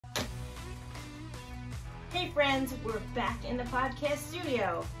Hey friends, we're back in the podcast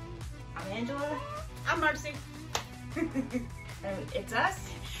studio. I'm Angela. I'm Marcy. And it's us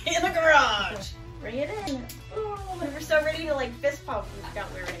In the garage. Bring it in. Ooh, we were so ready to like fist pump. We forgot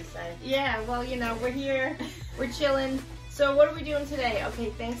what we were going to say. Yeah, well, you know, we're here. We're chilling. So what are we doing today? Okay,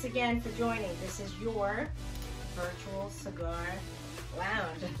 thanks again for joining. This is your virtual cigar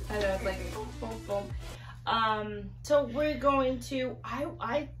lounge. I know, it's like boom, boom, boom. So we're going to,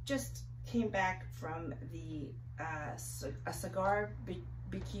 I just came back from the a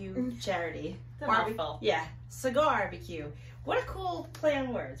CigarBeCue charity. Wonderful. Yeah, CigarBeCue. What a cool play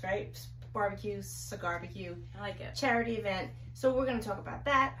on words, right? Barbecue, CigarBeCue. I like it. Charity event. So we're going to talk about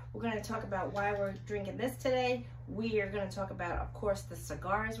that. We're going to talk about why we're drinking this today. We are going to talk about, of course, the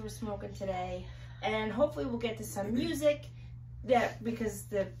cigars we're smoking today. And hopefully we'll get to some music. That because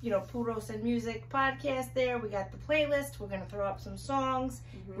the Puros and Music podcast there, we got the playlist. We're gonna throw up some songs.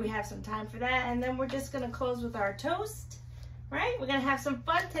 We have some time for that, and then we're just gonna close with our toast, right? We're gonna have some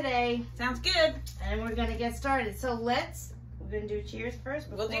fun today. Sounds good. And we're gonna get started. So we're gonna do cheers first.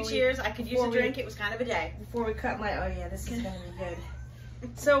 We'll do cheers. I could use a drink. It was kind of a day. Before we cut my, oh yeah, this is gonna be good.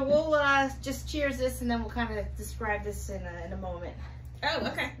 So we'll just cheers this, and then we'll kind of describe this in a moment. Oh,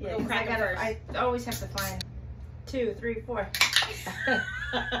 okay. Yeah, we'll crack it first. I always have to find 2, 3, 4.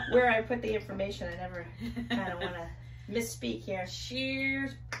 Where I put the information. I never kind of want to misspeak here.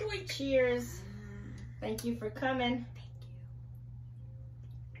 Cheers. Cheers. Thank you for coming.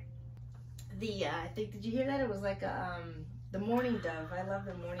 Thank you. I think, did you hear that? It was like the morning dove. I love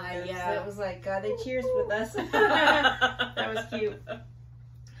the morning dove. Yeah. It was like, they cheers with us. That was cute.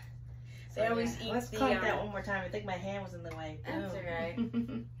 They always eat Let's clunk that one more time. I think my hand was in the way. That's all right.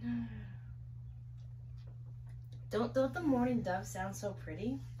 Don't the morning doves sound so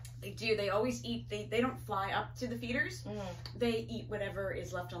pretty? They do. They always eat. They don't fly up to the feeders. They eat whatever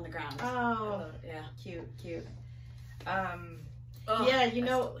is left on the ground. Oh, yeah. Cute. Oh, yeah, you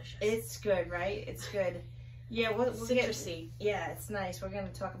know, delicious. it's good, right? It's good. Yeah, we'll citrusy. Yeah, it's nice. We're going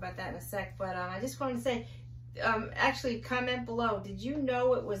to talk about that in a sec. But I just wanted to say, actually, comment below. Did you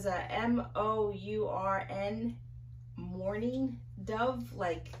know it was a MOURN morning dove,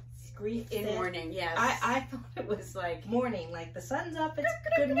 like grief in morning? Yes. I thought it was like morning, like the sun's up. It's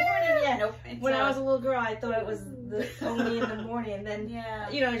good morning. Yeah. Nope. When I was a little girl, I thought it was only in the morning, and then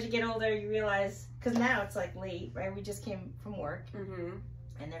you know, as you get older, you realize, because now it's like late, right? We just came from work, and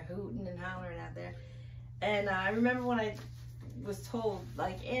they're hooting and hollering out there. And I remember when I was told,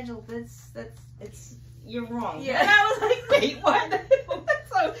 like, Angela, you're wrong. Yeah. And I was like, wait, what?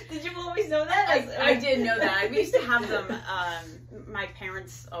 So, did you always know that? I did know that. We used to have them. My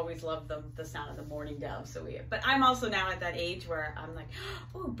parents always loved them, the sound of the morning dove. But I'm also now at that age where I'm like,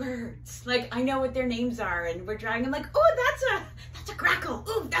 oh, birds. Like, I know what their names are, and we're driving. I'm like, oh, that's a grackle.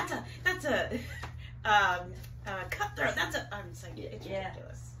 Ooh, that's a cutthroat. I'm just like, it's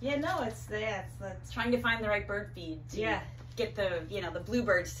ridiculous. Yeah, no, it's trying to find the right bird feed to get the the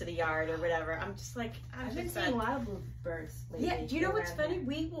bluebirds to the yard or whatever. I'm just like, I've been seeing a lot of bluebirds lately. Yeah, do you know what's funny?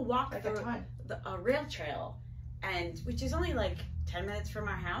 We will walk like a rail trail, which is only like 10 minutes from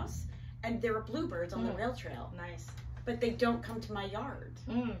our house, and there are bluebirds on the rail trail. Nice. But they don't come to my yard.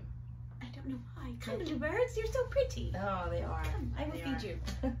 I don't know why. Come, bluebirds, you're so pretty. Oh, they are. Come, I will feed you.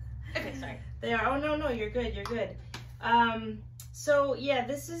 Okay, sorry. They are. Oh, no, you're good. You're good. So yeah,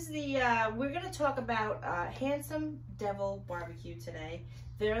 this is we're going to talk about Handsome Devil Barbecue today.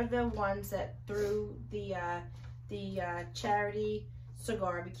 They're the ones that threw the charity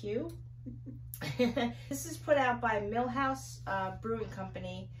CigarBeCue. This is put out by Millhouse Brewing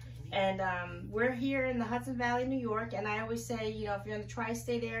Company, and we're here in the Hudson Valley, New York. And I always say, if you're in the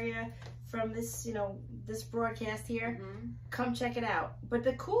tri-state area from this, this broadcast here, come check it out. But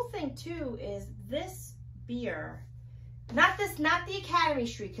the cool thing too is this beer. Not the Academy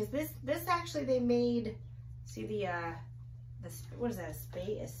Street, because this actually they made. See what is that? A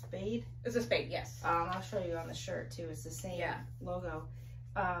spade? It's a spade, yes. I'll show you on the shirt too. It's the same logo.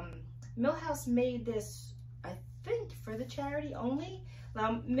 Millhouse made this, I think, for the charity only.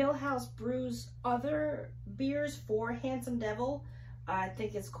 Millhouse brews other beers for Handsome Devil. I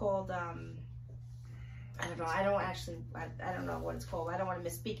think it's called. I don't know. I don't know what it's called. I don't want to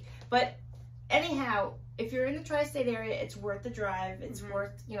misspeak, but. Anyhow, if you're in the tri-state area, it's worth the drive. It's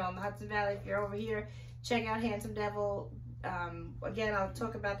worth, in the Hudson Valley. If you're over here, check out Handsome Devil. Again, I'll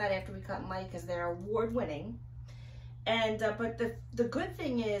talk about that after we cut and light because they're award-winning. And but the good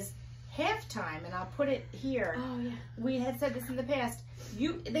thing is halftime, and I'll put it here. Oh yeah. We had said this in the past.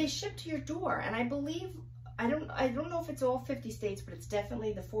 They ship to your door, and I believe I don't know if it's all 50 states, but it's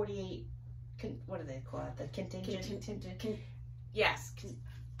definitely the 48. What do they call it? The contingent. Yes.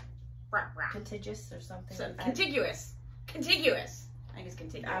 Contiguous or something. So, like that. contiguous. Contiguous. I think it's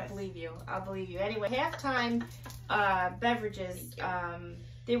contiguous. I believe you. I'll believe you. Anyway, halftime beverages,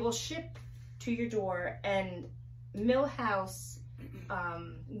 they will ship to your door, and Millhouse,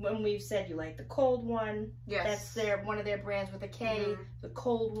 when we've said you like the cold one, yes, that's one of their brands with a K. The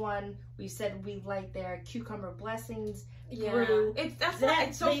cold one, we said we like their cucumber blessings. Brew.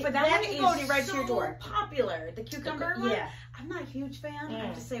 That one is right to your door. Popular. The cucumber one. Yeah. I'm not a huge fan. I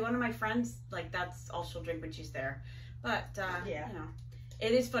have to say, one of my friends, like, that's all she'll drink when she's there. But you know,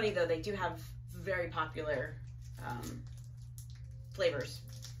 it is funny though. They do have very popular flavors.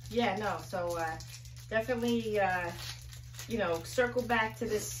 Yeah. No. So definitely, you know, circle back to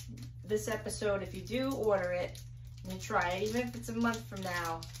this episode if you do order it and you try it, even if it's a month from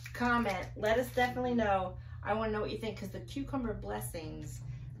now. Comment. Let us definitely know. I want to know what you think, because the cucumber blessings,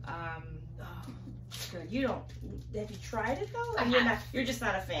 good. You don't, have you tried it though? You're just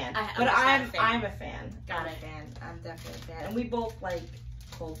not a fan. I'm a fan. I'm definitely a fan. And we both like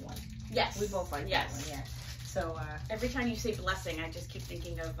cold one. Yes. We both like that one, yeah. So, every time you say blessing, I just keep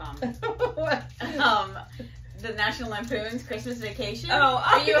thinking of, the National Lampoon's Christmas Vacation.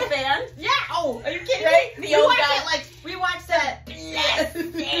 Are you a fan? Yeah. Oh, are you kidding? Right? The old guy. We watched that.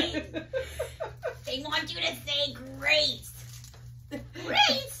 Blessing. They want you to say grace.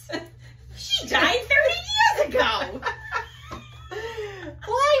 Grace? She died 30 years ago.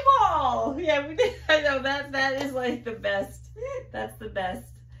 Play ball. Yeah, we did. I know that is like the best. That's the best.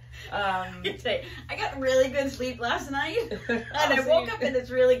 I got really good sleep last night, and I woke up in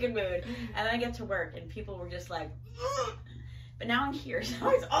this really good mood, and then I get to work, and people were just like, ugh. But now I'm here, so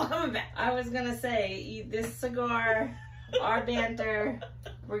it's all coming back. I was gonna say, this cigar, our banter,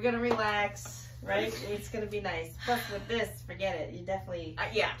 we're gonna relax, right? It's gonna be nice. Plus with this, forget it. You definitely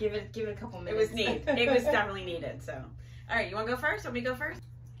give it a couple minutes. It was needed. It was definitely needed. So, all right, you want to go first? Want me to go first?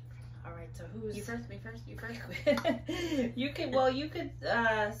 All right. So who's you first? Me first? You first? You could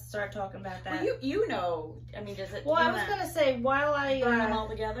start talking about that. Well, you know. I mean, does it? Well, I was gonna say, while I burn them all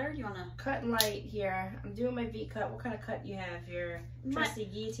together, you wanna cut and light here. I'm doing my V cut. What kind of cut you have? Your trusty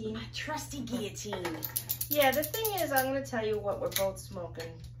guillotine. My trusty guillotine. Yeah. The thing is, I'm gonna tell you what we're both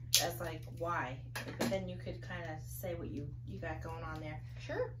smoking. As like why, but then you could kind of say what you got going on there.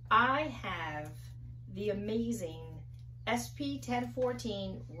 Sure. I have the amazing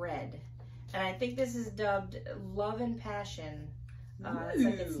SP1014 Red, and I think this is dubbed Love and Passion. That's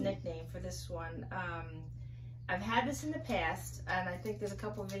like its nickname for this one. I've had this in the past, and I think there's a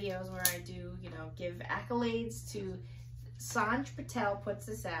couple videos where I do, you know, give accolades to Sanj. Patel puts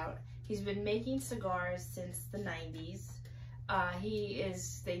this out. He's been making cigars since the 90s.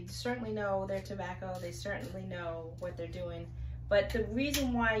 They certainly know their tobacco. They certainly know what they're doing. But the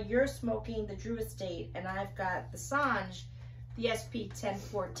reason why you're smoking the Drew Estate and I've got the Sanj, the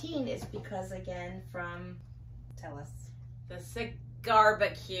SP1014, is because, again, tell us. The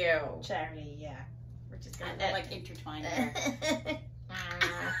CigarBeCue. Charity, yeah. We're just going to like intertwine there.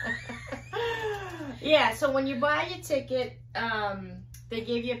 Yeah, so when you buy your ticket, they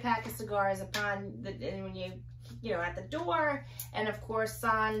give you a pack of cigars when you know, at the door, and of course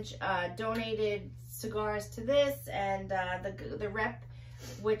Sanj donated cigars to this, and the rep,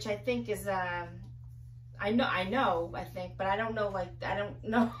 which I think is I think, but I don't know, I don't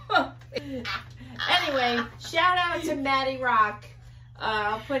know. Anyway, shout out to Matty Rock.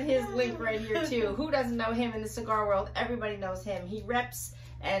 I'll put his link right here too. Who doesn't know him in the cigar world? Everybody knows him. He reps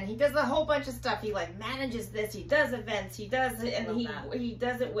and he does a whole bunch of stuff. He like manages this, he does events, he does it, and he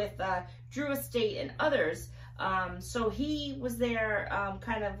does it with Drew Estate and others. So he was there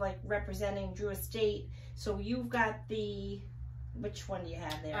kind of like representing Drew Estate. So you've got which one do you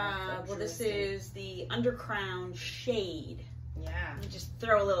have there? Well, this is the Undercrown Shade. Yeah. Let me just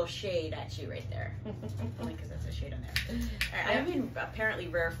throw a little shade at you right there. Only because that's a shade on there. All right, I'm in apparently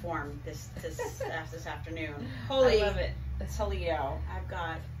rare form this afternoon. I love it. It's Toledo. I've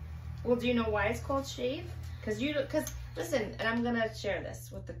got. Well, do you know why it's called shade? Because listen, and I'm gonna share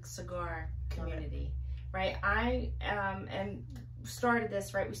this with the cigar community. Right, I started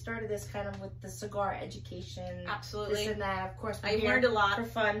this, right? We started this kind of with the cigar education. Absolutely. This and that. Of course, I've learned a lot for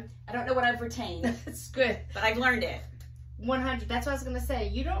fun. I don't know what I've retained. It's good. But I've learned it. 100. That's what I was going to say.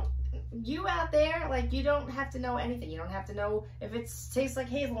 You out there, like, you don't have to know anything. You don't have to know if it tastes like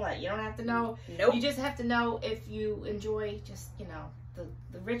hazelnut. You don't have to know. Nope. You just have to know if you enjoy just, you know,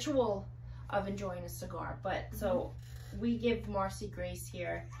 the ritual of enjoying a cigar. But, so, we give Marcy grace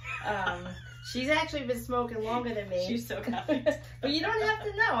here. She's actually been smoking longer than me. She's so kind. But you don't have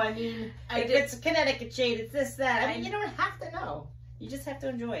to know. I mean, if it's a Connecticut shade, it's this, that. I mean, you don't have to know. You just have to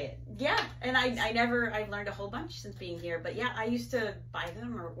enjoy it. Yeah, and I've learned a whole bunch since being here. But yeah, I used to buy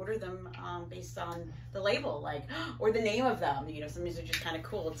them or order them based on the label, like, or the name of them. You know, some of these are just kind of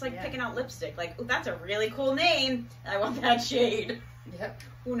cool. It's like picking out lipstick. Like, ooh, that's a really cool name. I want that shade. Yep.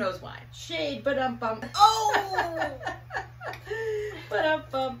 Who knows why? Shade, ba-dum-bum. Oh!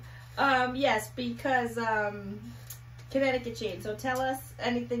 Ba-dum-bum. Yes, because Connecticut shade. So tell us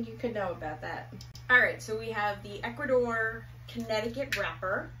anything you could know about that. All right, so we have the Ecuador Connecticut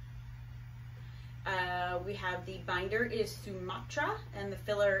wrapper. We have the binder is Sumatra, and the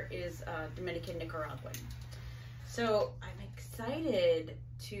filler is Dominican Nicaraguan. So I'm excited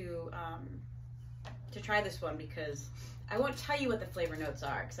to try this one because I won't tell you what the flavor notes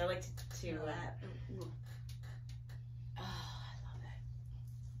are because I like to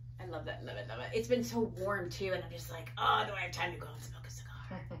I love that, love it. It's been so warm too, and I'm just like, oh, do I have time to go and smoke a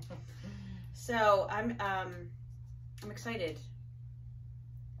cigar? So I'm excited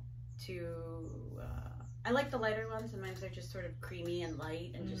to. I like the lighter ones. Sometimes they're just sort of creamy and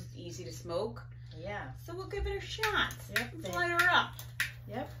light and just easy to smoke. Yeah. So we'll give it a shot. Yep. Let's light her up.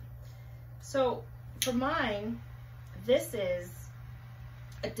 Yep. So for mine, this is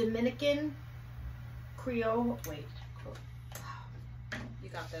a Dominican Creole. Wait. You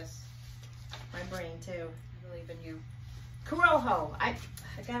got this. My brain too. I believe in you. Corojo. I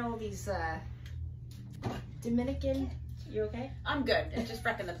got all these Dominican. You okay? I'm good. It's just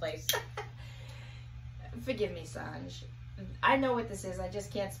wrecking the place. Forgive me, Sanj. I know what this is. I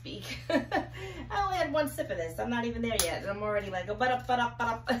just can't speak. I only had one sip of this. I'm not even there yet. I'm already like,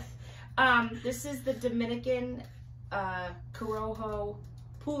 this is the Dominican Corojo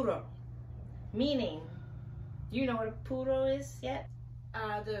Puro. Meaning, do you know what a puro is yet?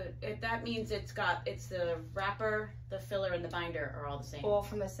 That means it's the wrapper, the filler, and the binder are all the same. All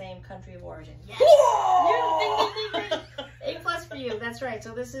from the same country of origin. Yes. Ding, ding, ding, ding. A+ for you. That's right.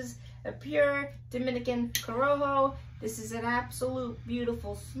 So this is a pure Dominican Corojo. This is an absolute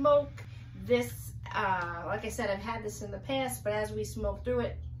beautiful smoke. This, like I said, I've had this in the past, but as we smoke through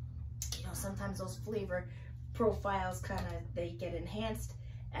it, you know, sometimes those flavor profiles they get enhanced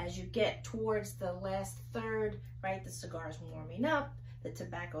as you get towards the last third, right? The cigar's warming up. The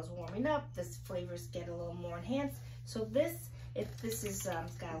tobacco's warming up. The flavors get a little more enhanced. So this is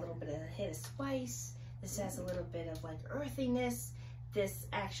it's got a little bit of a hit of spice. This has a little bit of like earthiness. This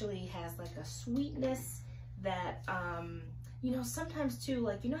actually has like a sweetness that you know, sometimes too,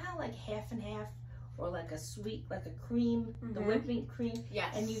 like, you know how like half and half or like a sweet, like a cream, the whipping cream.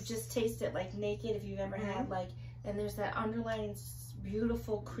 Yes. And you just taste it like naked if you've ever had like, and there's that underlying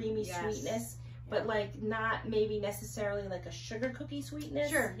beautiful creamy sweetness. But like not maybe necessarily like a sugar cookie sweetness.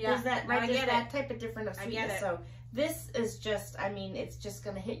 Sure, yeah. There's that, right? There's that it. type of different of sweetness. I get it. So this is just, I mean, it's just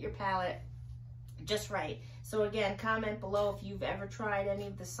gonna hit your palate just right. So again, comment below if you've ever tried any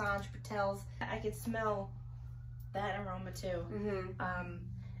of the Sanj Patels. I could smell that aroma too.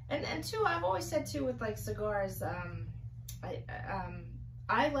 And too, I've always said too with like cigars,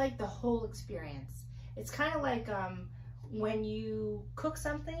 I like the whole experience. It's kind of like when you cook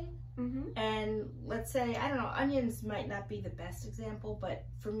something. And let's say, I don't know, onions might not be the best example, but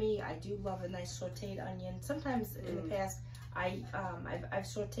for me, I do love a nice sauteed onion. Sometimes in the past, I've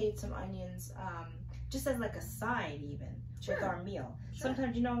sauteed some onions just as like a side even with our meal.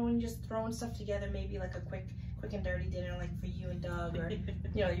 Sometimes, you know, when you're just throwing stuff together, maybe like a quick and dirty dinner like for you and Doug, or you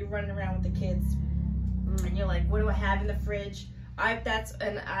know, you're running around with the kids and you're like, what do I have in the fridge?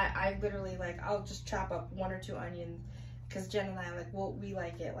 I literally like, I'll just chop up 1 or 2 onions. Because Jen and I, like, we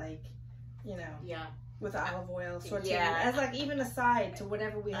like it, like, you know, with olive oil, sauteed, as, like, even a side to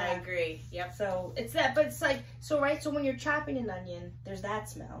whatever we have. I agree, yep. So, it's that, but it's like, so, right, so when you're chopping an onion, there's that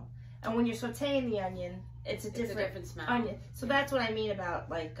smell. And when you're sauteing the onion, it's a different smell. Onion. So that's what I mean about,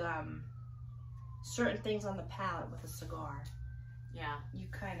 like, certain things on the palate with a cigar. Yeah. You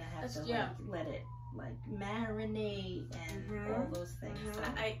kind of have to, like, let it, like, marinate and all those things. So.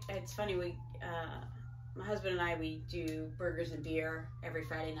 It's funny, my husband and I, we do burgers and beer every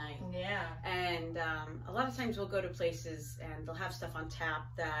Friday night. Yeah. And a lot of times we'll go to places and they'll have stuff on tap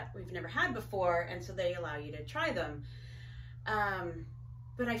that we've never had before, and so they allow you to try them.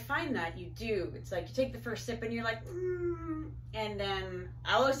 But I find that you do. It's like you take the first sip and you're like, and then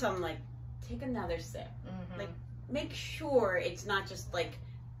all of a sudden, like, take another sip. Like, make sure it's not just like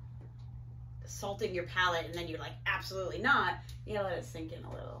salting your palate and then you're like, absolutely not. You gotta let it sink in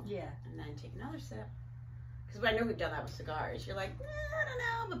a little. Yeah. And then take another sip. Because I know we've done that with cigars. You're like, I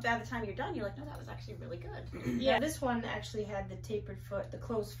don't know. But by the time you're done, you're like, no, that was actually really good. Yeah, this one actually had the tapered foot, the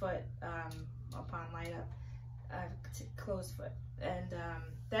closed foot upon light up, closed foot. And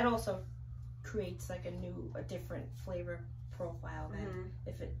that also creates like a different flavor profile than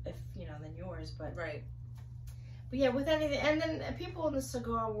if you know, than yours. But right. But yeah, with anything, and then people in the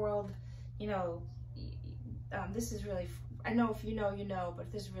cigar world, you know, this is really, I know if you know, you know, but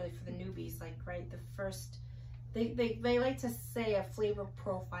this is really for the newbies. Like, right, the first, they like to say a flavor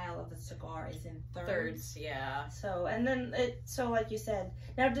profile of a cigar is in thirds. Yeah. So, and then so like you said,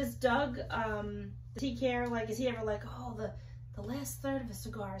 now does Doug, does he care? Like, is he ever like, oh, the last third of a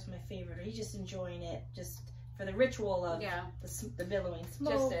cigar is my favorite, or he's just enjoying it just for the ritual of the billowing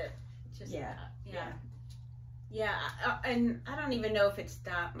smoke? Just yeah. Yeah, and I don't even know if it's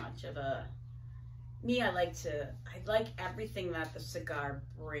that much of a... Me, I like everything that the cigar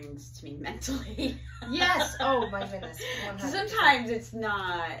brings to me mentally. Yes! Oh my goodness. 100%. Sometimes it's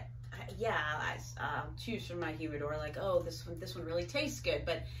not... Yeah, I choose from my humidor, like, oh, this one really tastes good.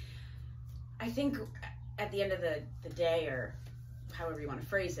 But I think at the end of the day, or however you want to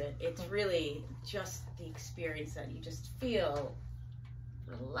phrase it, it's really just the experience that you just feel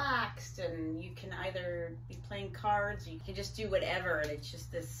relaxed, and you can either be playing cards, or you can just do whatever, and it's just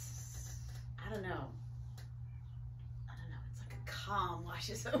this, I don't know, it's like a calm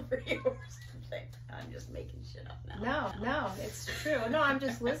washes over you or something. I'm just making shit up now. No, it's true. No, I'm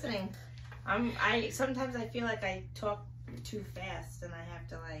just listening. Sometimes I feel like I talk too fast, and I have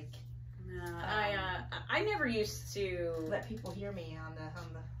to like. I never used to let people hear me on the.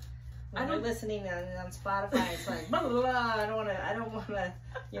 When we're listening on Spotify, it's like blah, blah, blah. I don't want to,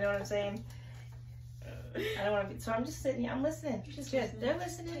 you know what I'm saying? I don't want to be, so I'm just sitting here, I'm listening. They're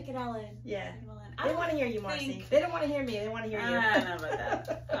listening. Take it all in. Yeah. They want to hear you, Marcy. They don't want to hear me, they want to hear you. I don't know about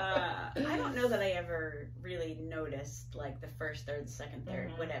that. I don't know that I ever really noticed like the first third, the second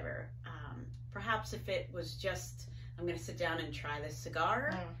third, whatever. Perhaps if it was just, I'm going to sit down and try this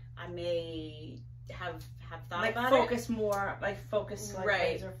cigar, I may have thought like about focus it. More, like focus, like right.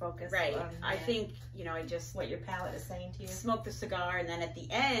 laser focus. Right. I think, you know, I just... What your palate is saying to you. Smoke the cigar, and then at the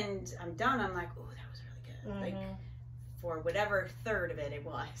end, I'm done, I'm like, oh, that was really good. Like, for whatever third of it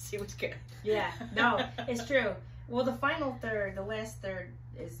was, it was good. Yeah. No, it's true. Well, the final third, the last third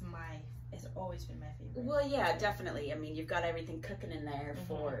has always been my favorite. Well, yeah, definitely. I mean, you've got everything cooking in there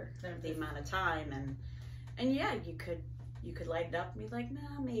for the amount of time, and yeah, you could light it up and be like,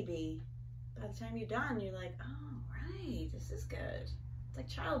 no, maybe. By the time you're done, you're like, oh, right, this is good. It's like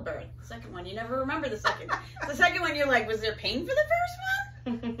childbirth. The second one, you never remember the second. The second one, you're like, was there pain for the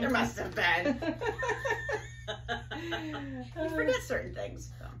first one? There must have been. You forget certain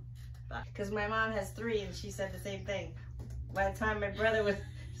things. Because my mom has 3, and she said the same thing. By the time my brother was,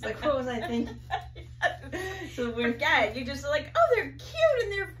 she's like, what was I thinking? So forget. You're just like, oh, they're cute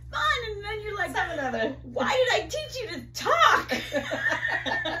and they're fun, and then you're like, why did I teach you to talk?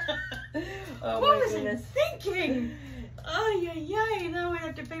 Oh, what was goodness. I thinking? Oh, yeah, now I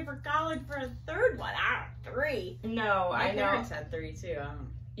have to pay for college for a third one. 3. No, My I know. parents had 3 too.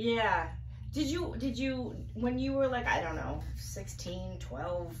 Yeah. Did you, when you were like, I don't know, 16,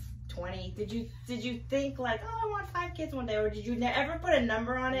 12, 20, did you think like, oh, I want 5 kids one day, or did you ever put a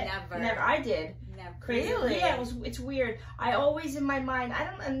number on it? Never. I did. Never. Crazy. Really? Yeah, it's weird. I always in my mind,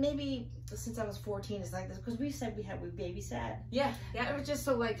 and maybe since I was 14 it's like this, because we said we babysat. Yeah. It was just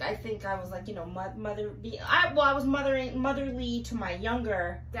so like, I think I was like, you know, I was motherly to my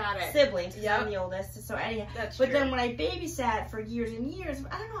younger siblings, because I'm the oldest. So anyhow, but then when I babysat for years and years,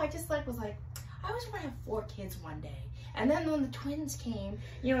 I don't know, I just like was like, I always want to have 4 kids one day. And then when the twins came,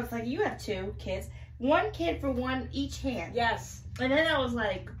 you know, it's like, you have 2 kids, 1 kid for one each hand. Yes. And then I was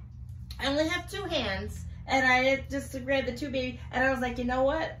like, I only have 2 hands, and I just grabbed the 2 babies, and I was like, you know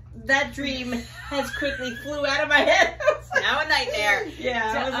what? That dream has quickly flew out of my head. Now a nightmare.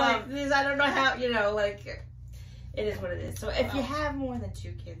 Yeah, I was like, this, I don't know how, you know, like, it is what it is. So if you have more than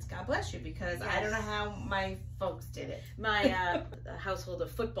 2 kids, God bless you, because I don't know how my folks did it. My household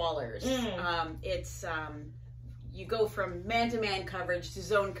of footballers, it's, you go from man-to-man coverage to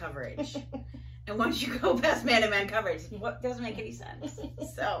zone coverage. And once you go past man-to-man coverage, what doesn't make any sense.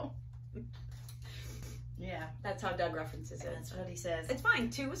 So... Yeah, that's how Doug references it. That's what he says. It's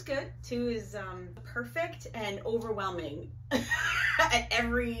fine. 2 is good. 2 is perfect and overwhelming at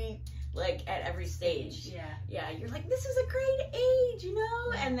every stage. Yeah. You're like, this is a great age, you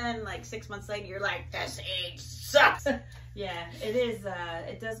know. And then like 6 months later, you're like, this age sucks. Yeah, it is.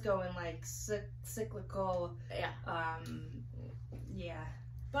 It does go in like cyclical. Yeah. Yeah.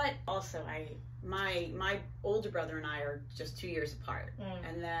 But also, my older brother and I are just 2 years apart,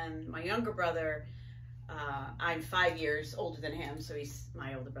 and then my younger brother. I'm 5 years older than him, so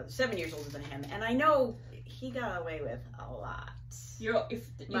my older brother's 7 years older than him. And I know he got away with a lot.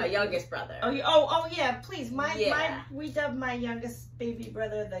 My youngest brother. Oh yeah, please. We dubbed my youngest baby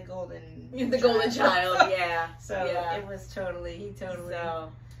brother the golden child. Yeah. So it was totally.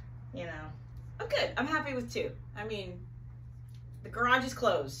 So, you know. Oh, good. I'm happy with 2. I mean, the garage is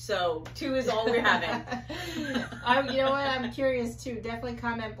closed, so 2 is all we're having. You know what? I'm curious too. Definitely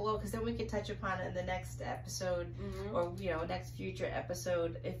comment below, because then we can touch upon it in the next episode, or next future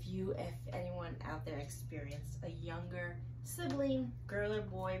episode. If anyone out there experienced a younger sibling, girl or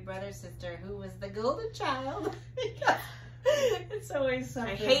boy, brother, sister, who was the golden child. It's always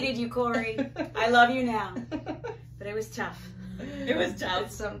something. I hated you, Corey. I love you now, but it was tough. It was tough.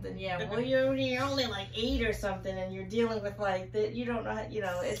 It's something, yeah. Well, you're only like 8 or something, and you're dealing with like that. You don't know,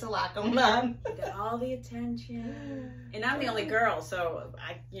 it's a lot going on. You got all the attention, and I'm the only girl, so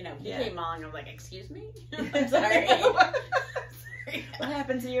he came on. I'm like, excuse me, sorry. What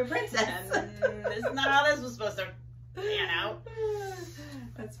happened to your princess? This is not how this was supposed to,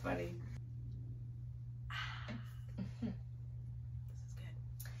 That's funny. This is good.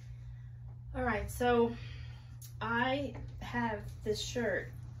 All right, so I have this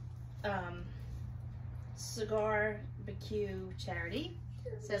shirt, CigarBeCue charity.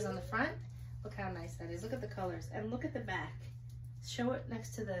 It says on the front. Look how nice that is. Look at the colors, and look at the back. Show it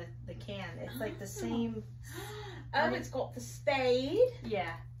next to the can. It's like the same. It's got the spade.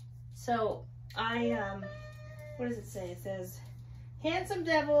 Yeah. So what does it say? It says, "Handsome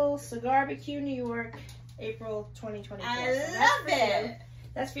Devil, CigarBeCue, New York, April 2024." I love it.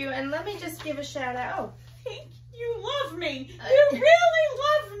 That's for you. And let me just give a shout out. Oh, you love me. You really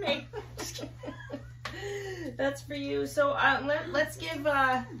love me. That's for you. So let's give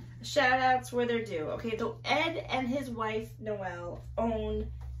shout outs where they're due. Okay, so Ed and his wife Noelle own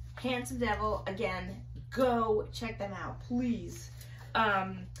Handsome Devil. Again, go check them out, please.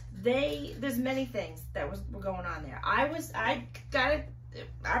 There's many things that were going on there. I got an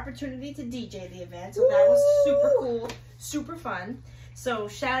opportunity to DJ the event, so that was super cool, super fun. So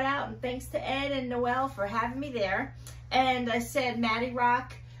shout out and thanks to Ed and Noelle for having me there. And I said Matty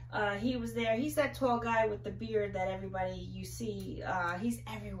Rock, he was there. He's that tall guy with the beard that everybody you see. He's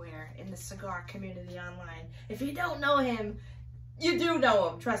everywhere in the cigar community online. If you don't know him, you do know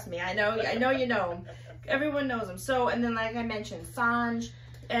him. Trust me, I know you know him. Everyone knows him. So, and then like I mentioned, Sanj.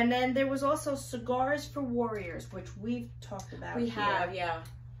 And then there was also Cigars for Warriors, which we've talked about. We have, yeah.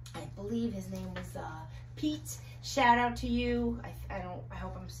 I believe his name was Pete. Shout out to you. I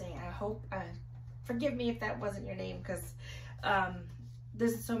hope I'm saying. Forgive me if that wasn't your name, because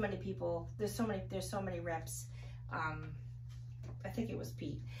there's so many people. There's so many reps. I think it was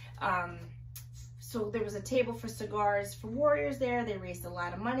Pete. So there was a table for Cigars for Warriors there. They raised a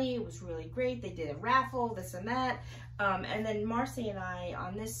lot of money. It was really great. They did a raffle, this and that. And then Marcy and I,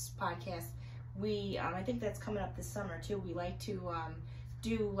 on this podcast, we, I think that's coming up this summer too. We like to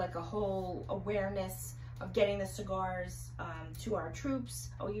do like a whole awareness of getting the cigars to our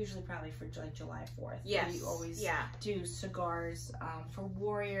troops. Usually probably for like July 4th. Yes. We always do cigars for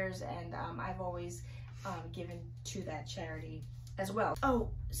warriors, and I've always given to that charity as well. Oh,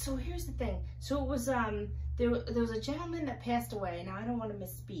 so here's the thing. So it was there was a gentleman that passed away. Now I don't want to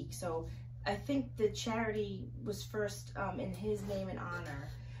misspeak, so I think the charity was first in his name and honor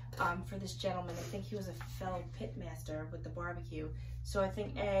for this gentleman. I think he was a fellow pitmaster with the barbecue. So I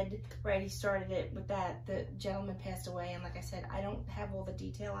think Ed, right, he started it with that. The gentleman passed away, and like I said, I don't have all the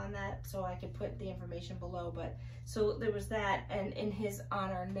detail on that, so I could put the information below. But so there was that, and in his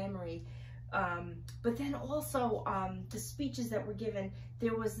honor and memory. But then also the speeches that were given,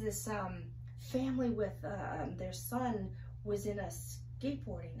 there was this family with their son was in a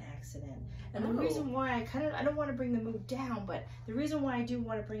skateboarding accident. And the reason why I don't want to bring the mood down, but the reason why I do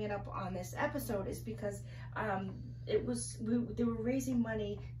want to bring it up on this episode is because they were raising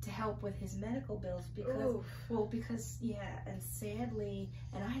money to help with his medical bills because and sadly,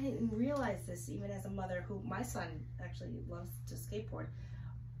 and I didn't realize this even as a mother who my son actually loves to skateboard,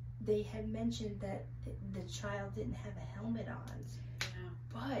 they had mentioned that the child didn't have a helmet on.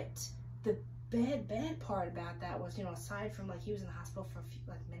 But the bad part about that was, aside from like he was in the hospital for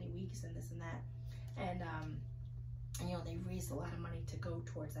many weeks and this and that, and they raised a lot of money to go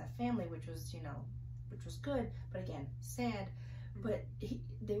towards that family, which was good, but again, sad. But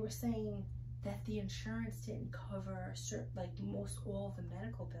they were saying that the insurance didn't cover most all the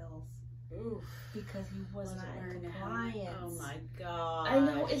medical bills. Oof. Because he was not in compliance. Oh my God. I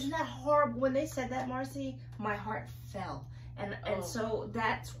know, isn't that horrible? When they said that, Marcy, my heart fell. And so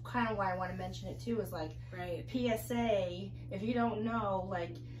that's kind of why I want to mention it too, is like, right. PSA, if you don't know,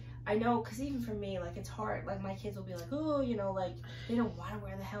 I know, because even for me, like, it's hard. Like, my kids will be like, oh, you know, like, they don't want to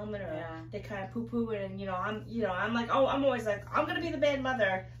wear the helmet, or they kind of poo-poo it, and, you know, I'm like, oh, I'm always like, I'm going to be the bad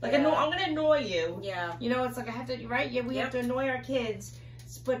mother. Like, I'm going to annoy you. Yeah. You know, it's like, I have to, right? Yeah, we have to annoy our kids.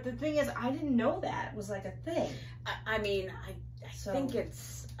 But the thing is, I didn't know that was, like, a thing. I mean, I think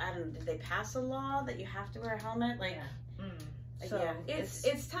it's, I don't know, did they pass a law that you have to wear a helmet? Like, so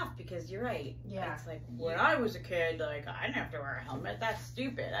it's tough, because you're right. Yeah. It's like, when I was a kid, like, I didn't have to wear a helmet. That's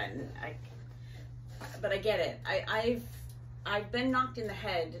stupid. But I get it. I've been knocked in the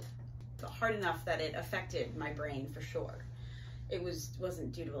head hard enough that it affected my brain for sure. It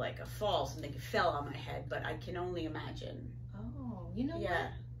wasn't due to like a fall, something fell on my head, but I can only imagine. Oh, you know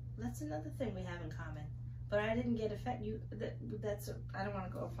what? That's another thing we have in common. But I didn't get affected. I don't want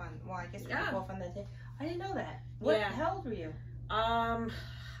to go off on. Well, I guess we can go off on that day. I didn't know that. How old were you? I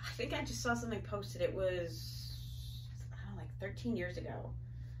think I just saw something posted. It was, I don't know, like 13 years ago.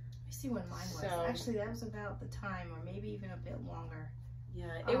 I see when mine was. Actually, that was about the time, or maybe even a bit longer. Yeah,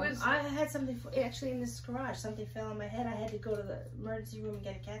 it was. I had something, actually in this garage, something fell on my head. I had to go to the emergency room and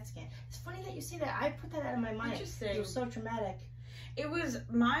get a CAT scan. It's funny that you say that. I put that out of my mind. Interesting. It was so traumatic. It was,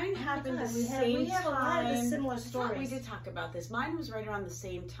 mine happened the same time. We have a lot of similar stories. We did talk about this. Mine was right around the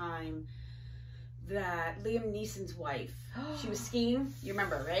same time that Liam Neeson's wife, she was skiing. You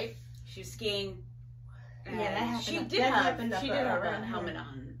remember, right? She was skiing. Yeah, that happened. She did have a helmet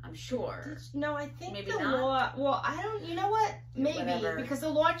on, I'm sure. No, I think maybe the not. law, well, I don't, you know what? Maybe, Whatever. Because the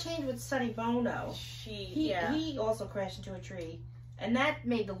law changed with Sonny Bono. He also crashed into a tree. And that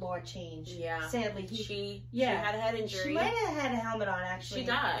made the law change. Yeah. Sadly, she had a head injury. She might have had a helmet on, actually. She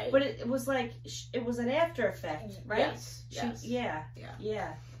died. But it was like, it was an after effect, right? Yes.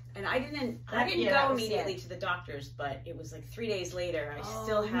 Yeah. And I didn't go immediately to the doctors, but it was like 3 days later. I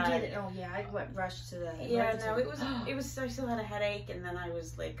still had. You did it. Oh yeah, I went rushed to the. Yeah, no, it was. I still had a headache, and then I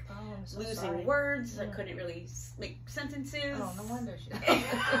was like losing words. I couldn't really make sentences. Oh, no wonder.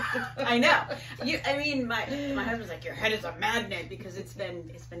 I know. I mean, my husband's like, your head is a magnet, because it's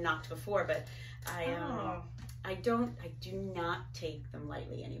been knocked before, but I do not take them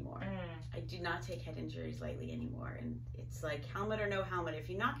lightly anymore. I do not take head injuries lightly anymore. And it's like, helmet or no helmet, if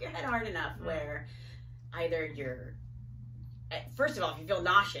you knock your head hard enough where either you're, first of all, if you feel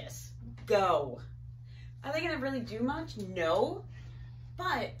nauseous, go. Are they going to really do much? No.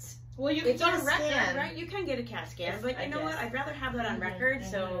 But well, you can it's on record, right? You can get a CAT scan, but you know what? I'd rather have that on record.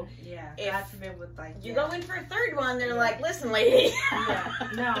 So if you go in for a third one, they're like, listen, lady.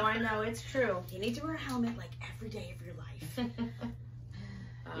 No, I know, it's true. You need to wear a helmet like every day of your life.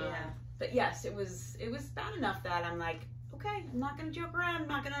 But yes, it was bad enough that I'm like, okay, I'm not gonna joke around. I'm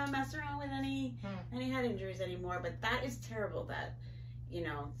not gonna mess around with any head injuries anymore. But that is terrible. That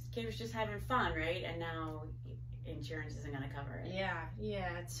this kid was just having fun, right? And now insurance isn't gonna cover it.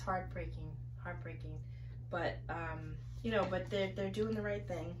 Yeah, it's heartbreaking. But but they're doing the right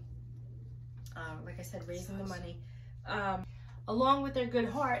thing. Like I said, raising the money. Along with their good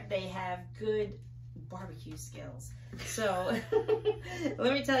heart, they have good barbecue skills. So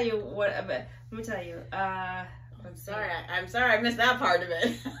let me tell you I'm sorry I missed that part of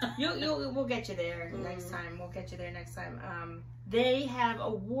it. We'll get you there next time. They have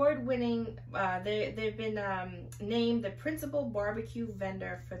award-winning, they've been named the principal barbecue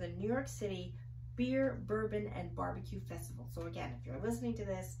vendor for the New York City Beer, Bourbon, and Barbecue Festival. So again, if you're listening to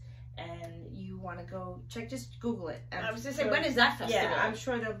this and you want to go check, just Google it. I was going to say, when is that festival? Yeah, I'm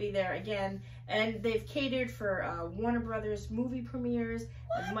sure they'll be there again. And they've catered for Warner Brothers movie premieres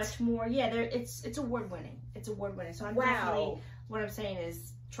and much more. Yeah, it's award-winning. So I'm definitely, what I'm saying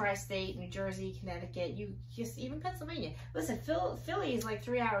is, Tri-State, New Jersey, Connecticut, even Pennsylvania. Listen, Philly is like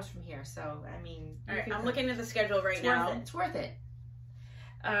 3 hours from here, so I mean. All right, I'm looking at the schedule right now. It's worth it.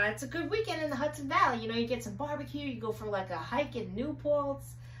 It's a good weekend in the Hudson Valley. You get some barbecue. You go for like a hike in New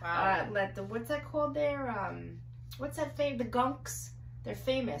Paltz. Wow. What's that called there? What's that thing? The Gunks. They're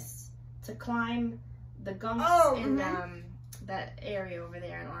famous to climb the Gunks in that area over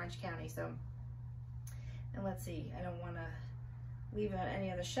there in Orange County. So, and let's see. I don't want to leave out any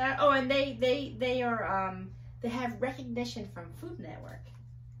other shout. Oh, and they are they have recognition from Food Network.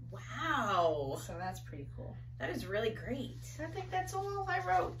 Wow. So that's pretty cool. That is really great. I think that's all I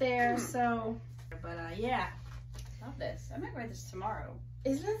wrote there. So, but yeah. Love this. I might wear this tomorrow.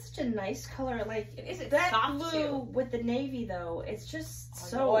 Isn't that such a nice color? Like, it's that soft blue too. with the navy though, it's just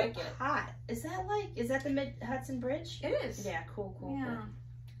so hot. Is that the Mid-Hudson Bridge? It is. Yeah, cool. Yeah. Cool.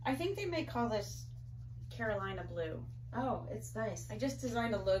 I think they may call this Carolina blue. Oh, it's nice. I just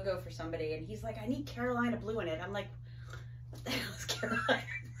designed a logo for somebody and he's like, I need Carolina blue in it. I'm like, what the hell is Carolina?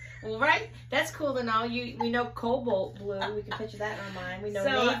 Well, right? That's cool to know. We know cobalt blue. We can picture that in our mind. We know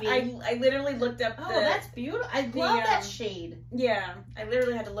navy. I literally looked up. Oh, that's beautiful. I love that shade. Yeah, I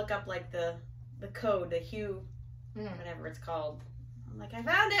literally had to look up like the code, the hue, whatever it's called. I'm like, I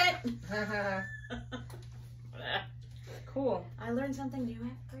found it. Cool. I learn something new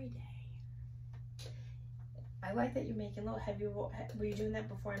every day. I like that you're making logos. Were you doing that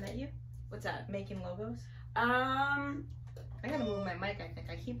before I met you? What's that? Making logos? I gotta move my mic. I think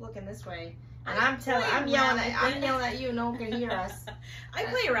I keep looking this way, and I'm yelling at you. No one can hear us. I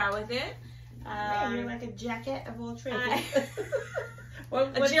play around with it. You're like a jacket of all trades.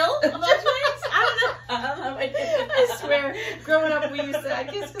 A Jill of all trades? I don't know. I swear, growing up, we used to. I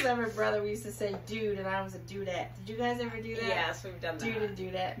guess because I have a brother, we used to say "dude," and I was a dudette. Did you guys ever do that? Yes, we've done that. Dude and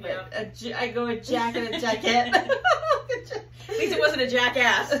dudette. But I go with jacket and jacket. At least it wasn't a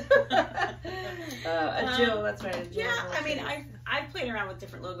jackass. A Jill, that's right. A Jill. Yeah, I mean, I've played around with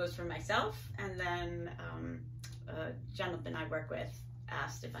different logos for myself, and then a gentleman I work with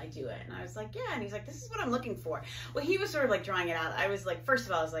asked if I do it, and I was like, yeah, and he's like, this is what I'm looking for. Well, he was sort of like drawing it out. I was like, first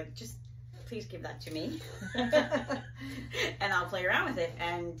of all, I was like, just please give that to me, and I'll play around with it,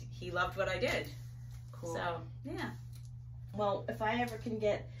 and he loved what I did. Cool. So, yeah. Well, if I ever can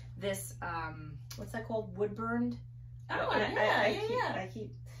get this, what's that called? Wood burned? Oh, I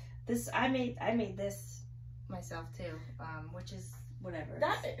keep this. I made this myself too, which is whatever.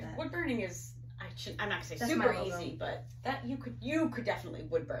 That wood burning is. I'm not gonna say super easy, but that you could definitely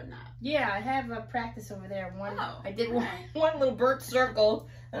wood burn that. Yeah, I have a practice over there. I did one little burnt circle,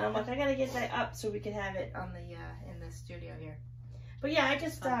 and I'm like, I gotta get that up so we can have it on the in the studio here. But yeah, I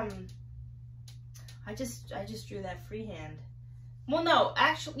just drew that freehand. Well, no,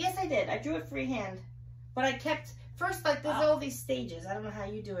 actually, yes, I did. I drew it freehand, but I kept. First, like, there's all these stages. I don't know how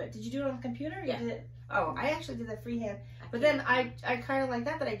you do it. Did you do it on the computer? Yeah. I actually did that freehand. But then I kind of like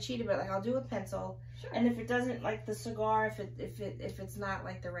that I cheated, but like I'll do it with pencil. Sure. And if it doesn't, like the cigar, if it's not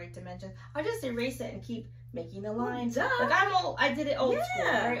like the right dimension, I'll just erase it and keep making the lines. Like I did it old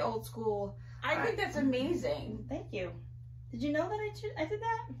school, very old school. I think that's amazing. Thank you. Did you know that I did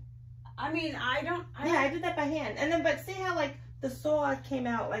that? I mean, I did that by hand. And then, but see how like the saw came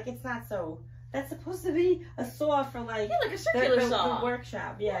out, like it's not so. That's supposed to be a saw for like like a circular saw. The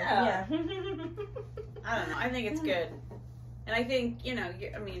workshop. Yeah. I don't know. I think it's good, and I think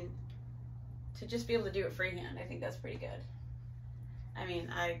I mean, to just be able to do it freehand, I think that's pretty good. I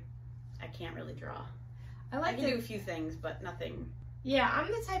mean, I can't really draw. I can do a few things, but nothing. Yeah, I'm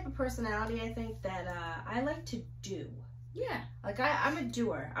the type of personality I think that I like to do. Yeah, like I'm a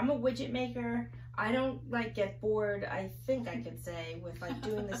doer. I'm a widget maker. I don't like get bored. I think I could say with like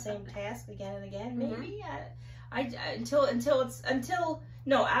doing the same task again and again. Maybe I'm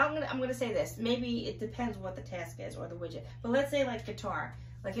gonna say this. Maybe it depends what the task is or the widget. But let's say like guitar.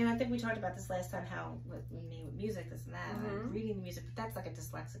 Like, and I think we talked about this last time how with music, this and that, reading the music. But that's like a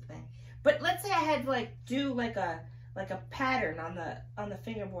dyslexic thing. But let's say I had to like do like a pattern on the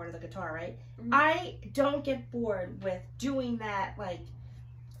fingerboard of the guitar, right? I don't get bored with doing that like.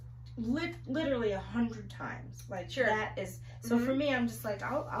 Literally 100 times. Like that is so for me. I'm just like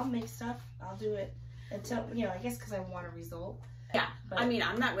I'll make stuff. I'll do it until I guess because I want a result. Yeah, but, I mean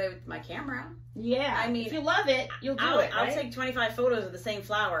I'm that way with my camera. Yeah, I mean if you love it, you'll do it. I'll take 25 photos of the same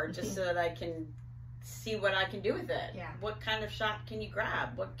flower just so that I can see what I can do with it. Yeah. What kind of shot can you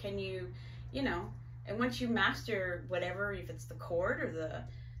grab? What can you, And once you master whatever, if it's the chord or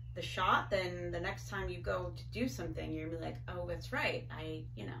the shot, then the next time you go to do something, you're gonna be like, oh, that's right. I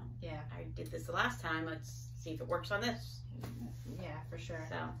did this the last time. Let's see if it works on this. Yeah, for sure.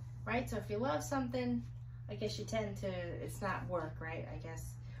 So, right. So if you love something, I guess you tend to, it's not work, right? I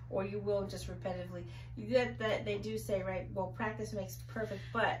guess, or you will just repetitively. That they do say, right? Well, practice makes perfect,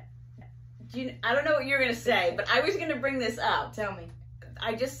 but I don't know what you're gonna say, but I was gonna bring this up. Tell me.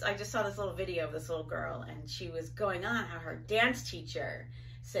 I just saw this little video of this little girl, and she was going on how her dance teacher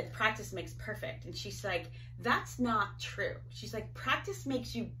said practice makes perfect, and she's like, that's not true. She's like, practice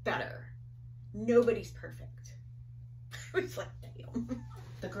makes you better. Nobody's perfect. I was like, damn.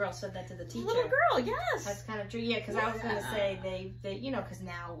 The girl said that to the teacher. The little girl, yes. That's kind of true. Yeah, because I was gonna say they because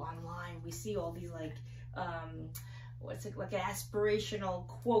now online we see all these like what's it, like aspirational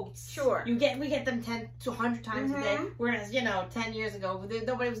quotes. Sure. We get them 10 to 100 times a day. Whereas 10 years ago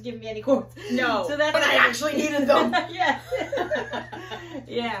nobody was giving me any quotes. No. So that's but I actually needed them. Yeah.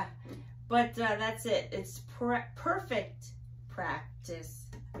 Yeah. But that's it. It's perfect practice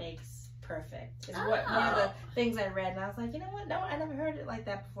makes perfect. Is one of the things I read, and I was like, you know what? No, I never heard it like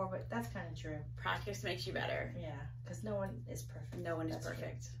that before, but that's kind of true. Practice makes you better. Yeah, because no one is perfect. No one is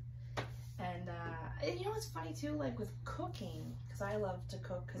perfect. And you know what's funny too, like with cooking, because I love to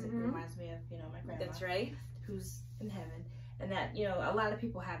cook because it reminds me of, you know, my grandma. That's right. Who's in heaven. And that, you know, a lot of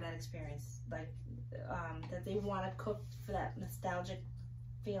people have that experience, like that they want to cook for that nostalgic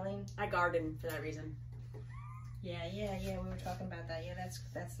feeling. I garden for that reason. Yeah, we were talking about that. Yeah,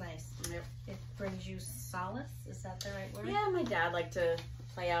 that's nice. Yep. It brings you solace. Is that the right word? Yeah, my dad liked to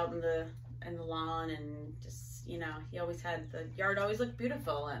play out in the lawn, and just, you know, he always had the yard always looked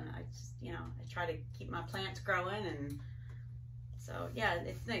beautiful, and I just, you know, I try to keep my plants growing, and so yeah,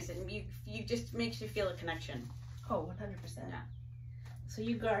 it's nice, and you just makes you feel a connection. Oh, 100%. Yeah. So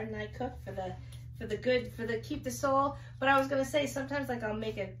you garden, I cook for the good, for the keep the soul. But I was gonna say sometimes like I'll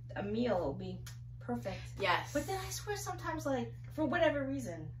make a meal, it'll be perfect. Yes. But then I swear sometimes, like, for whatever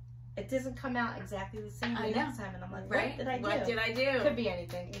reason, it doesn't come out exactly the same the next time, and I'm like, what did I do? What did I do? Could be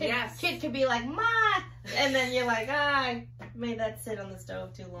anything. Yes. Kid could be like, Ma, and then you're like, I made that sit on the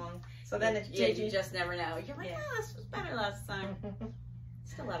stove too long. So then it's you just never know. You're like, oh, this was better last time.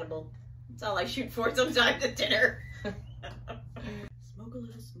 Still edible. That's all I shoot for sometimes at dinner. Smoke a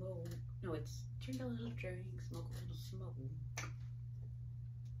little smoke. No, it's drink a little drink, smoke a little smoke.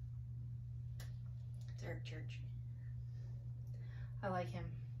 It's Eric Church. I like him.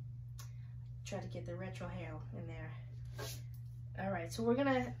 Try to get the retro hair in there. All right, so we're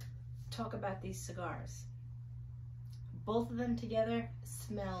gonna talk about these cigars. Both of them together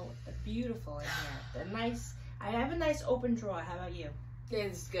smell beautiful in here. They're nice. I have a nice open drawer. How about you?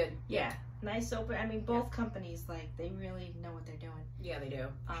 It's good. Yeah, nice open. I mean, both companies, like, they really know what they're doing. Yeah, they do.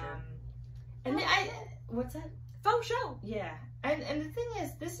 For sure. And what's that? Faux show. Yeah, and the thing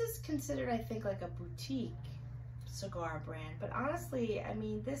is, this is considered, I think, like a boutique cigar brand. But honestly, I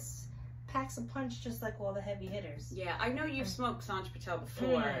mean, this packs a punch just like all the heavy hitters. Yeah, I know you've smoked Sanj Patel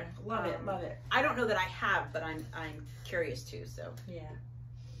before. Love it. I don't know that I have, but I'm curious too. So yeah,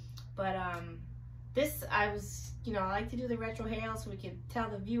 but this I was, you know, I like to do the retro hail so we can tell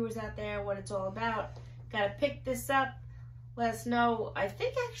the viewers out there what it's all about. Got to pick this up. Let us know. I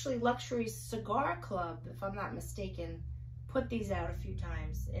think actually Luxury Cigar Club, if I'm not mistaken, put these out a few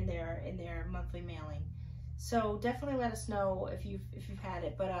times in their monthly mailing. So definitely let us know if you've had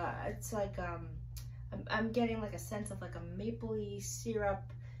it. But it's like I'm getting like a sense of like a mapley syrup,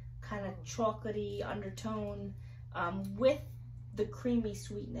 kind of chocolatey undertone, with the creamy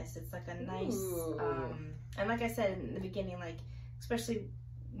sweetness. It's like a nice and like I said in the beginning, like especially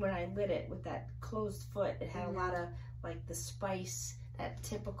when I lit it with that closed foot, it had a lot of like the spice, that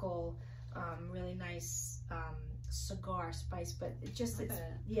typical really nice cigar spice. But it just it's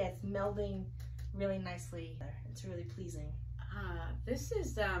melding really nicely. It's really pleasing. This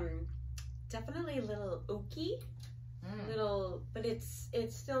is definitely a little oaky, but it's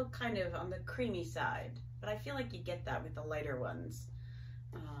still kind of on the creamy side. But I feel like you get that with the lighter ones.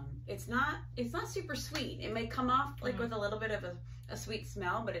 It's not super sweet. It may come off like with a little bit of a sweet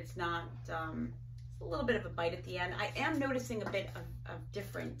smell, but it's not. It's a little bit of a bite at the end. I am noticing a bit of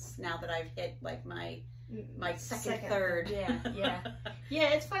difference now that I've hit like my second, third. Yeah.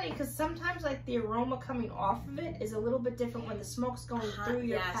 It's funny because sometimes like the aroma coming off of it is a little bit different when the smoke's going through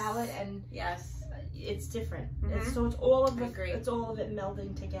your palate, and it's different. So it's all of it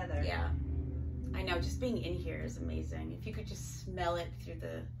melding together. Yeah, I know. Just being in here is amazing. If you could just smell it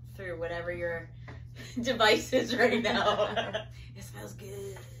through whatever your device is right now, it smells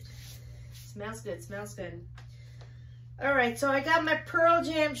good. Smells good. All right, so I got my Pearl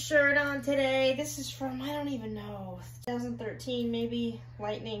Jam shirt on today. This is from, I don't even know, 2013 maybe,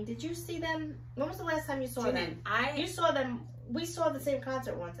 Lightning. Did you see them? When was the last time you saw them? You saw them. We saw the same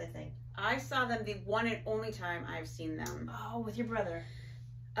concert once, I think. I saw them the one and only time I've seen them. Oh, with your brother?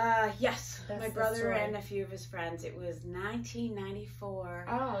 Yes. My brother and a few of his friends. It was 1994.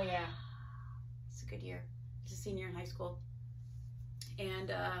 Oh, yeah. It's a good year. I was a senior in high school.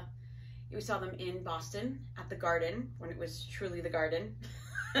 And, we saw them in Boston at the Garden when it was truly the Garden.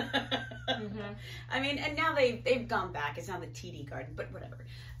 I mean, and now they've gone back. It's now the TD Garden, but whatever.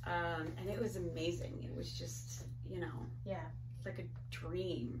 And it was amazing. It was just, you know, like a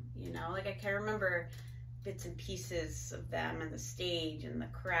dream. You know, like I can remember bits and pieces of them and the stage and the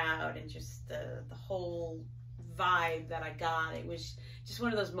crowd and just the whole vibe that I got. It was just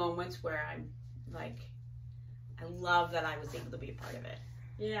one of those moments where I'm like, I love that I was able to be a part of it.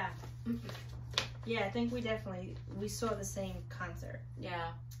 Yeah. Yeah, I think we saw the same concert.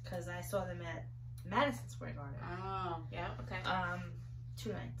 Yeah. Because I saw them at Madison Square Garden. Oh, yeah, okay.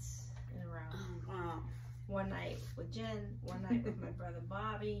 2 nights in a row. Oh, wow. One night with Jen, one night with my brother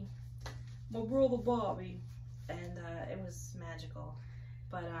Bobby. My brother Bobby. And it was magical.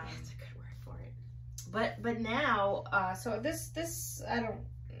 But that's a good word for it. But now, so this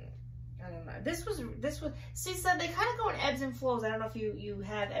I don't know. This was. See, so they kind of go in ebbs and flows. I don't know if you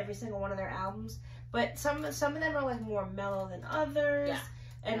have every single one of their albums, but some of them are like more mellow than others. Yeah.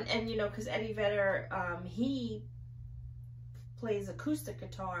 And you know, because Eddie Vedder, he plays acoustic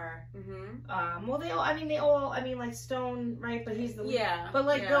guitar. Mm-hmm. Well, they all. I mean, like Stone, right? But he's the lead. Yeah. But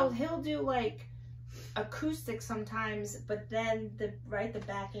like he'll do like acoustic sometimes, but then the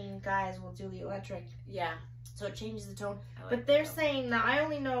backing guys will do the electric. Yeah. So it changes the tone. Like but they're saying now. I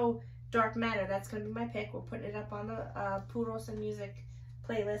only know Dark Matter. That's gonna be my pick. We're putting it up on the Puros and Music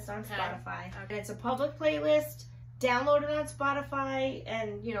playlist on Spotify. Okay. And it's a public playlist. Download it on Spotify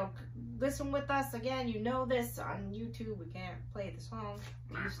and, you know, listen with us. Again, you know this on YouTube. We can't play the song.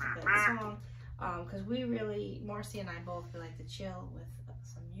 We used to play the song. Because we really, Marcy and I both, we like to chill with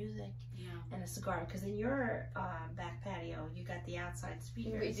some music and a cigar. Because in your back patio, you got the outside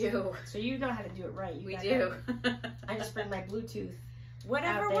speakers. We do. So you know how to do it right. We do. I just bring my Bluetooth.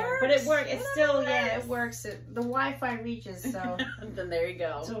 Whatever out there. works. But it works. It's still, it works. The Wi-Fi reaches, so. Then there you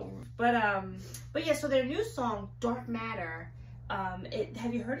go. So, but yeah, so their new song, Dark Matter,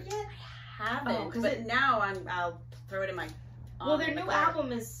 have you heard it yet? I haven't, but now I'll throw it in my. Well, their new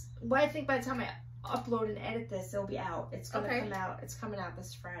album is. Well, I think by the time I upload and edit this, it'll be out. It's gonna come out. It's coming out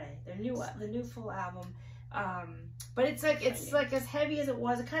this Friday. The new full album. But it's like as heavy as it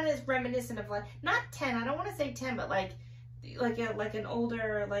was. It kind of is reminiscent of like not 10. I don't want to say 10, but like an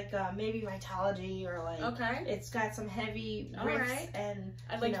older maybe Vitology or like it's got some heavy riffs and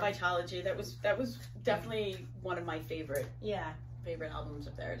I liked Vitology. That was definitely one of my favorite albums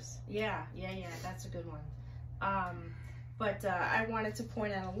of theirs. Yeah, that's a good one. But I wanted to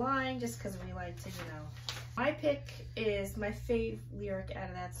point out a line just because we like to, you know. My pick is my fave lyric out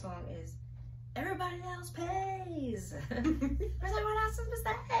of that song is everybody else pays. Everyone else's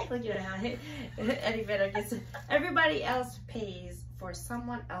mistake. Like, you know how Eddie Vedder gets it. Everybody else pays for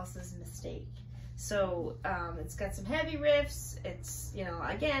someone else's mistake. So it's got some heavy riffs. It's, you know,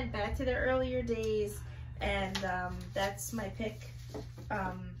 again, back to their earlier days. And that's my pick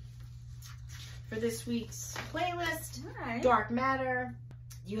for this week's playlist. All right. Dark Matter.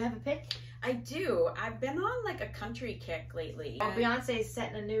 Do you have a pick? I do. I've been on like a country kick lately. Oh, Beyonce is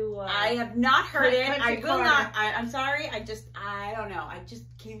setting a new. I have not heard it. I will not. I'm sorry. I don't know. I just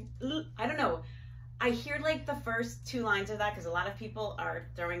can't. I don't know. I hear like the first 2 lines of that because a lot of people are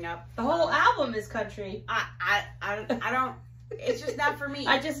throwing up. The whole album is country. I don't. It's just not for me.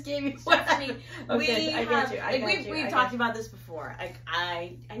 I just gave you. It's not for me. Okay, I get you. We've talked about this before.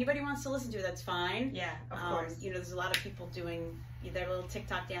 Anybody wants to listen to it, that's fine. Yeah, of course. You know, there's a lot of people doing their little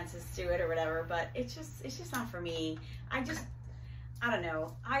TikTok dances to it or whatever, but it's just not for me. I don't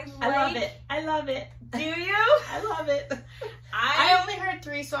know. I love it. I love it. Do you? I love it. I only heard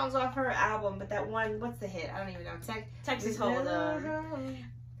 3 songs off her album, but that one, what's the hit? I don't even know. Texas Hold'em.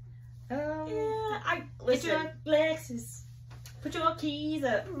 Yeah, listen. Get your Lexus. Put your keys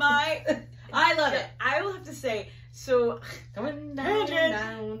up. I love it. I will have to say, so coming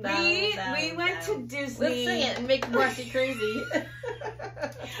down, we went to Disney. Let's sing it and make Marcy crazy.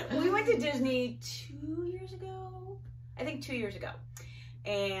 We went to Disney 2 years ago. I think 2 years ago.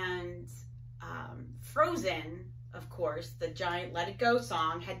 And Frozen, of course, the giant Let It Go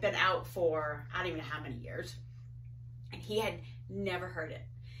song had been out for I don't even know how many years. And he had never heard it.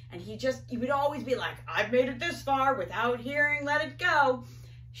 And he would always be like, I've made it this far without hearing Let It Go.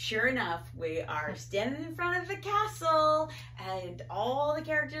 Sure enough, we are standing in front of the castle and all the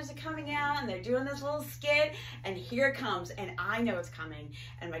characters are coming out and they're doing this little skit and here it comes and I know it's coming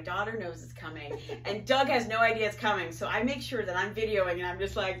and my daughter knows it's coming and Doug has no idea it's coming. So I make sure that I'm videoing and I'm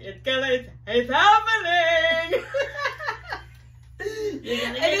just like, it's happening. And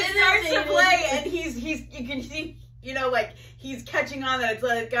it starts to play and you can see, you know, like he's catching on that it's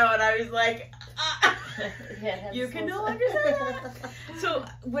Let It Go and I was like, you can no longer say that. So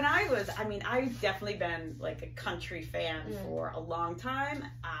when I've definitely been like a country fan for a long time.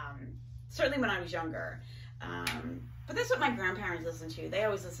 Certainly when I was younger. But that's what my grandparents listened to. They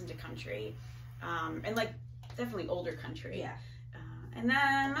always listened to country. And like definitely older country. Yeah. And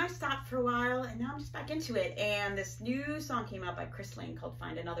then I stopped for a while and now I'm just back into it. And this new song came out by Chris Lane called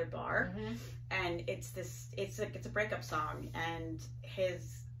Find Another Bar. Mm-hmm. And it's a breakup song. And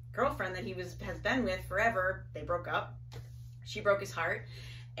his girlfriend that he has been with forever, they broke up. She broke his heart.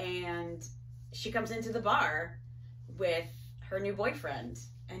 And she comes into the bar with her new boyfriend.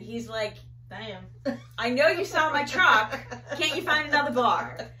 And he's like, damn. I know you saw my truck. Can't you find another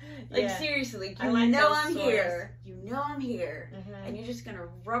bar? Like, seriously, you know I'm here. You know I'm here. Mm-hmm. And you're just going to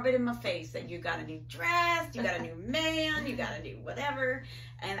rub it in my face that you got a new dress, you got a new man, you got a new whatever.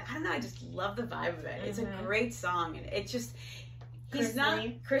 And I don't know, I just love the vibe of it. It's a great song. And it just, He's not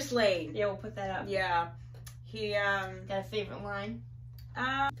Lane. Chris Lane. Yeah, we'll put that up. Yeah. He got a favorite line?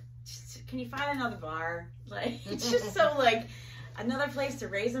 Can you find another bar? Like, it's just so like another place to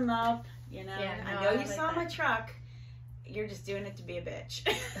raise him up, you know. Yeah, no, I know you like saw that. my truck. You're just doing it to be a bitch.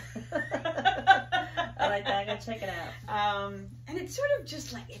 I like that. I gotta check it out. And it's sort of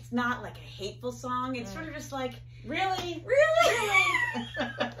just like, it's not like a hateful song. It's sort of just like, Really?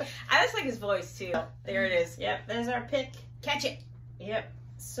 I just like his voice too. There it is. Yep, there's our pick. Catch it. Yep.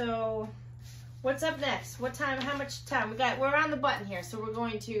 So, what's up next? What time? How much time? We're on the button here, so we're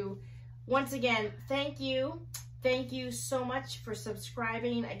going to, once again, thank you. Thank you so much for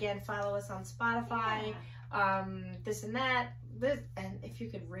subscribing. Again, follow us on Spotify. Yeah. This and that. And if you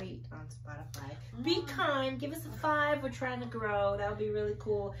could rate on Spotify, be kind, give us a 5. We're trying to grow. That would be really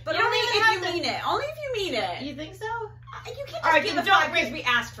cool. But only if you mean it. Only if you mean it. You think so? You can't just give a 5 because we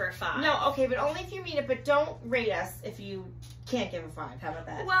asked for a 5. No, okay, but only if you mean it. But don't rate us if you can't give a 5. How about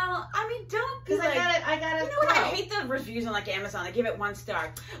that? Well, I mean, don't be because like, I gotta. You know what? I hate the reviews on like Amazon. I give it 1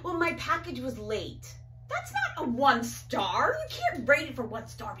 star. Well, my package was late. That's not a 1 star. You can't rate it for 1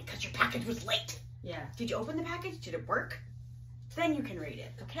 star because your package was late. Yeah. Did you open the package? Did it work? Then you can rate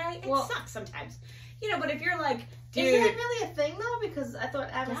it, okay? It sucks sometimes. You know, but if you're like, dude. Is it really a thing, though? Because I thought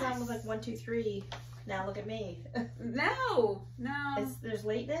Amazon was like 1, 2, 3. Now look at me. No. There's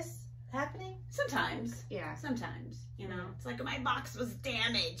lateness happening? Sometimes. Yeah. Sometimes. You know, it's like my box was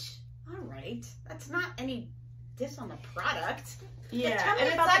damaged. All right. That's not any diss on the product. Yeah, and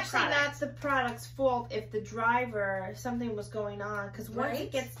it's actually not the product's fault if the driver, something was going on, because once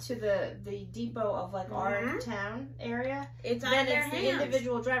it gets to the depot of like our town area, then it's the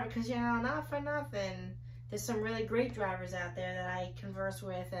individual driver, because you know, not for nothing, there's some really great drivers out there that I converse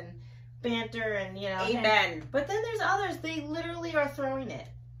with and banter and, you know. Amen. But then there's others, they literally are throwing it.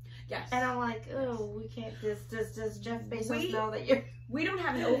 Yes. And I'm like, oh, we can't, does Jeff Bezos know that you're... We don't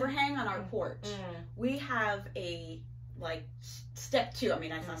have an overhang on our porch. We have a... like step 2. I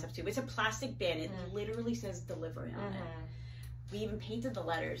mean, that's not step 2. It's a plastic bin. It literally says delivery on it. We even painted the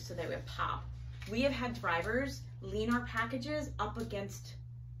letters so that it would pop. We have had drivers lean our packages up against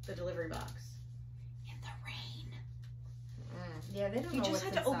the delivery box in the rain. Yeah, they don't know. You just what's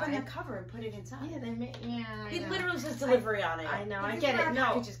had to inside. open the cover and put it inside. Yeah, they may. Yeah, it literally says delivery on it. I know. Like, I get it.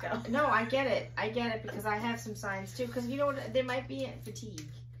 No, go. No, I get it. I get it because I have some signs too. Because you know what? They might be fatigue.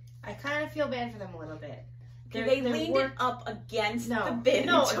 I kind of feel bad for them a little bit. They leaned it up against the bin.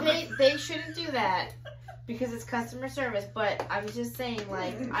 No, they shouldn't do that because it's customer service. But I'm just saying,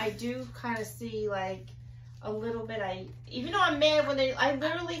 like, I do kind of see, like, a little bit. Even though I'm mad when I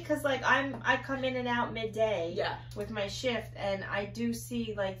literally, because, like, I come in and out midday with my shift, and I do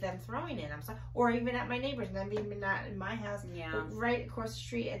see, like, them throwing it. I'm sorry, or even at my neighbors, and I'm even not in my house, but right across the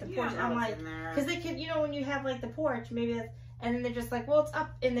street at the porch. I'm like, because they could, you know, when you have, like, the porch, maybe that's. And then they're just like, well, it's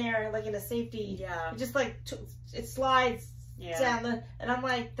up in there, like in a safety. Yeah. It just like, it slides down the, and I'm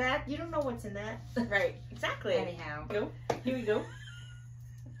like, that, you don't know what's in that. Right. Exactly. Anyhow. Here we go.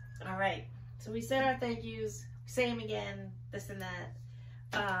 All right. So we said our thank yous. Say them again. This and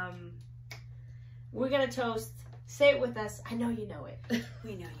that. We're going to toast. Say it with us. I know you know it.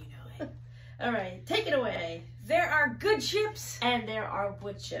 We know you know it. All right. Take it away. There are good ships. And there are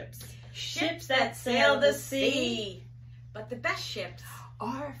wood ships. Ships that sail the sea. But the best ships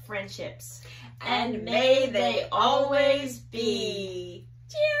are friendships. And may they always be.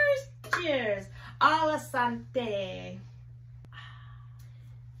 Cheers! Cheers! Alla Sante.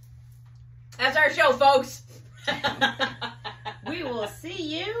 That's our show, folks. We will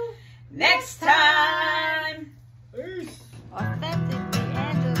see you next time. Peace. Authentically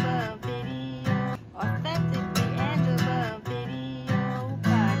Angela Video. Authentically Angela Video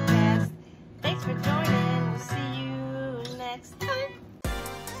podcast. Thanks for joining. We'll see you next time.